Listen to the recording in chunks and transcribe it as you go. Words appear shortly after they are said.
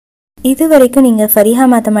இது வரைக்கும் நீங்க Fariha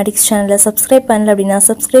Mathematics channel subscribe பண்ணல அப்படினா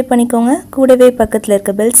subscribe பண்ணிக்கோங்க. கூடவே பக்கத்துல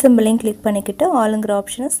இருக்க bell symbol-ஐயும் click பண்ணிக்கிட்டு ஆல்ங்கற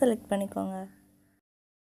ஆப்ஷனை select பண்ணிக்கோங்க.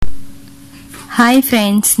 Hi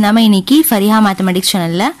friends, நாம இன்னைக்கு Fariha Mathematics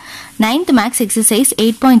channelல 9th max exercise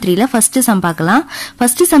 8.3ல first sum பார்க்கலாம்.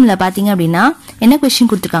 first sumல பாத்தீங்க அப்படினா என்ன question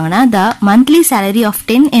கொடுத்திருக்காங்கன்னா the monthly salary of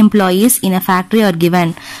 10 employees in a factory are given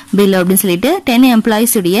below அப்படினு சொல்லிட்டு 10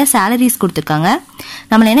 employees உடைய salaries கொடுத்திருக்காங்க.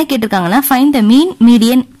 நம்மள என்ன கேட்டிருக்காங்கன்னா find the mean,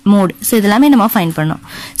 median, mode. So இதெல்லாமே நம்ம find பண்ணோம்.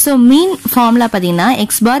 So mean formula பாத்தீங்கன்னா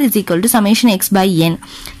x bar is equal to summation x by n.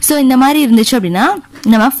 So இந்த மாதிரி இருந்துச்சு அப்படினா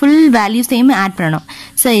நம்ம full values-ஐயும் add பண்ணனும்.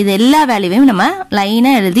 So இது எல்லா வேல்யூவையும் நம்ம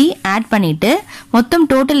லைனா எழுதி add பண்ணிட்டு மொத்தம்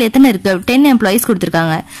டோட்டல் எத்தனை இருக்கு 10 employees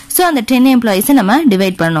கொடுத்திருக்காங்க. So அந்த 10 employees நம்ம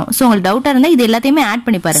டிவைட் பண்ணனும். So உங்களுக்கு டவுட்டா இருந்தா இது எல்லாத்தையுமே add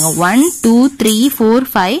பண்ணி பாருங்க. 1 2 3 4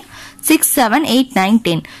 5 6 7 8 9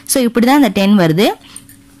 10. So இப்படி தான் அந்த 10 வருது.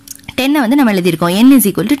 10 வந்து நம்ம எழுதி இருக்கோம். n is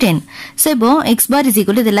equal to 10. So இப்போ x bar is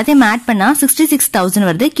equal to இது எல்லாத்தையும் add பண்ணா 66000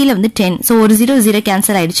 வருது. கீழ வந்து 10. So ஒரு 0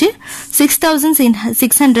 கேன்சல் ஆயிடுச்சு.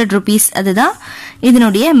 6600 rupees அதுதான்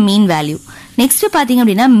இதனுடைய மீன் வேல்யூ. நெக்ஸ்ட் பாத்தீங்க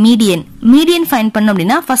அப்படினா மீடியன் ஃபைண்ட் பண்ணோம்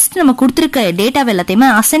அப்படினா ஃபர்ஸ்ட் நம்ம கொடுத்திருக்க டேட்டா எல்லாத்தையுமே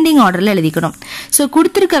அசெண்டிங் ஆர்டர்ல எழுதிக்கணும். சோ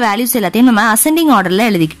கொடுத்திருக்க வேல்யூஸ் எல்லாத்தையும் நம்ம அசெண்டிங் ஆர்டர்ல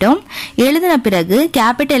எழுதிக்கிட்டோம். எழுதின பிறகு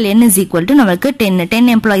capital N is equal to நமக்கு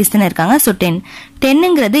 10 எம்ப்ளாயிஸ் தான இருக்காங்க. So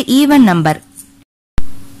 10ங்கிறது even number.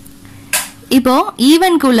 இப்போ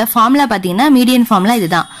ஈவன் குள்ள ஃபார்முலா பாத்தீங்கன்னா மீடியன் ஃபார்முலா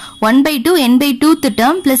இதுதான் 1/2 n/2th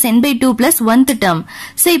term plus n/2 plus 1th term.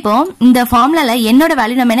 So இப்போ இந்த ஃபார்முலால என்னோட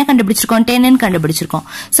வேல்யூ நம்ம என்ன கண்டுபிடிச்சிருக்கோம் 10 ன்னு கண்டுபிடிச்சிருக்கோம்.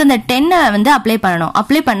 சோ அந்த 10 வந்து அப்ளை பண்ணனும்.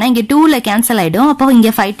 அப்ளை பண்ணா இங்க 2 ல கேன்சல் ஆயிடும். அப்போ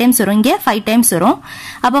இங்க 5 டைம்ஸ் வரும், இங்க 5 டைம்ஸ் வரும்.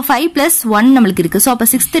 அப்போ 5 plus 1 நமக்கு இருக்கு. சோ அப்ப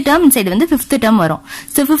 6th term இன்சைடு வந்து 5th term வரும்.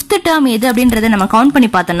 சோ 5th term எது அப்படின்றதை நம்ம கவுண்ட்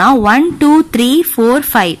பண்ணி பார்த்தோம்னா 1 2 3 4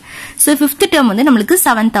 5. சோ 5th term வந்து நமக்கு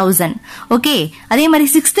 7000. ஓகே, அதே மாதிரி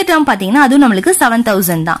 6th term பாத்தீங்கன்னா அது நமக்கு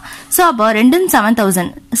 7000 தான். சோ அப்போ ரெண்டும் 7000.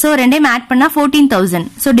 சோ ரெண்டையும் ஆட் பண்ணா 14000.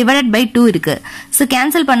 சோ டிவைடட் பை 2 இருக்கு. சோ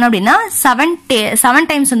கேன்சல் பண்ணோம் அப்படினா 7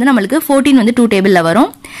 டைம்ஸ் வந்து நமக்கு 14 வந்து 2 டேபிள்ல வரும்.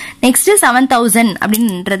 நெக்ஸ்ட் 7000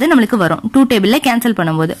 அப்படின்றது நமக்கு வரும் 2 டேபிள்ல கேன்சல்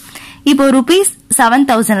பண்ணும்போது. இப்போ rupees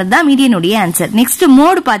 7000 தான் மீடியனுடைய ஆன்சர். நெக்ஸ்ட்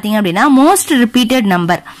மோட் பாத்தீங்க அப்படினா மோஸ்ட் ரிப்பீட்டட்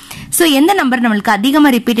நம்பர். சோ எந்த நம்பர் நமக்கு அதிகமா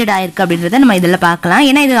ரிப்பீட்டட் ஆயிருக்கு அப்படின்றத நம்ம இதல பார்க்கலாம்.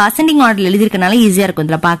 ஏன்னா இது அசெண்டிங் ஆர்டர்ல எழுதி இருக்கனால ஈஸியா இருக்கும்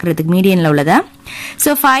இதல பார்க்கிறதுக்கு மீடியன்ல உள்ளத.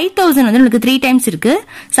 சோ 5000 வந்து நமக்கு 3 டைம்ஸ் இருக்கு.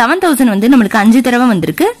 7000 வந்து நமக்கு 5 தடவை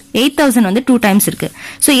வந்திருக்கு. 8000 வந்து 2 டைம்ஸ் இருக்கு.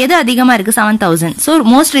 சோ எது அதிகமா இருக்கு 7000. சோ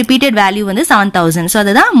மோஸ்ட் ரிப்பீட்டட் வேல்யூ வந்து 7000. சோ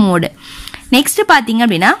அதுதான் மோட். நெக்ஸ்ட் பாத்தீங்க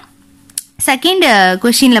அப்படினா செகண்ட்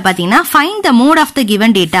क्वेश्चनல பாத்தீங்கன்னா find the mode of the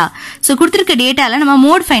given data. So கொடுத்திருக்க டேட்டால நம்ம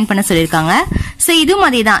மோட் ஃபைண்ட் பண்ண சொல்லிருக்காங்க. சோ இதுவும்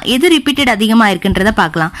அதேதான். எது ரிப்பீட்டட் அதிகமா இருக்குன்றத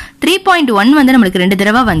பார்க்கலாம். 3.1 வந்து நமக்கு 2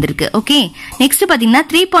 தடவை வந்திருக்கு. ஓகே, நெக்ஸ்ட் பாத்தீங்கன்னா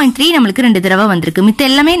 3.3 நமக்கு 2 தடவை வந்திருக்கு. மித்த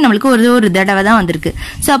எல்லாமே நமக்கு ஒரு தடவை தான் வந்திருக்கு.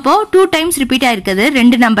 சோ அப்போ 2 டைம்ஸ் ரிப்பீட் ஆயிருக்கிறது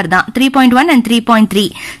ரெண்டு நம்பர் தான் 3.1 and 3.3.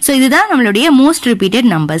 சோ இதுதான் நம்மளுடைய மோஸ்ட் ரிப்பீட்டட்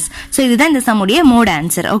நம்பர்ஸ். சோ இதுதான் இந்த சம் உடைய மோட்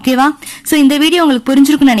ஆன்சர். ஓகேவா? சோ இந்த வீடியோ உங்களுக்கு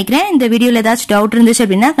புரிஞ்சிருக்கும்னு நினைக்கிறேன். இந்த வீடியோல ஏதாச்சும் டவுட் இருந்துச்சு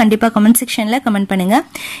அப்படின்னா கண்டிப்பா கமெண்ட் செக்ஷன்ல கமெண்ட் பண்ணுங்க.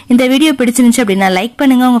 இந்த வீடியோ பிடிச்சிருந்துச்சு அப்படின்னா லைக்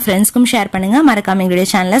பண்ணுங்க, உங்க ஃப்ரெண்ட்ஸ்க்கும் ஷேர் பண்ணுங்க. மறக்காம எங்களுடைய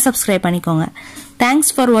சேனலை சப்ஸ்கிரைப் பண்ணிக்கோங்க. Thanks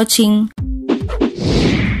for watching.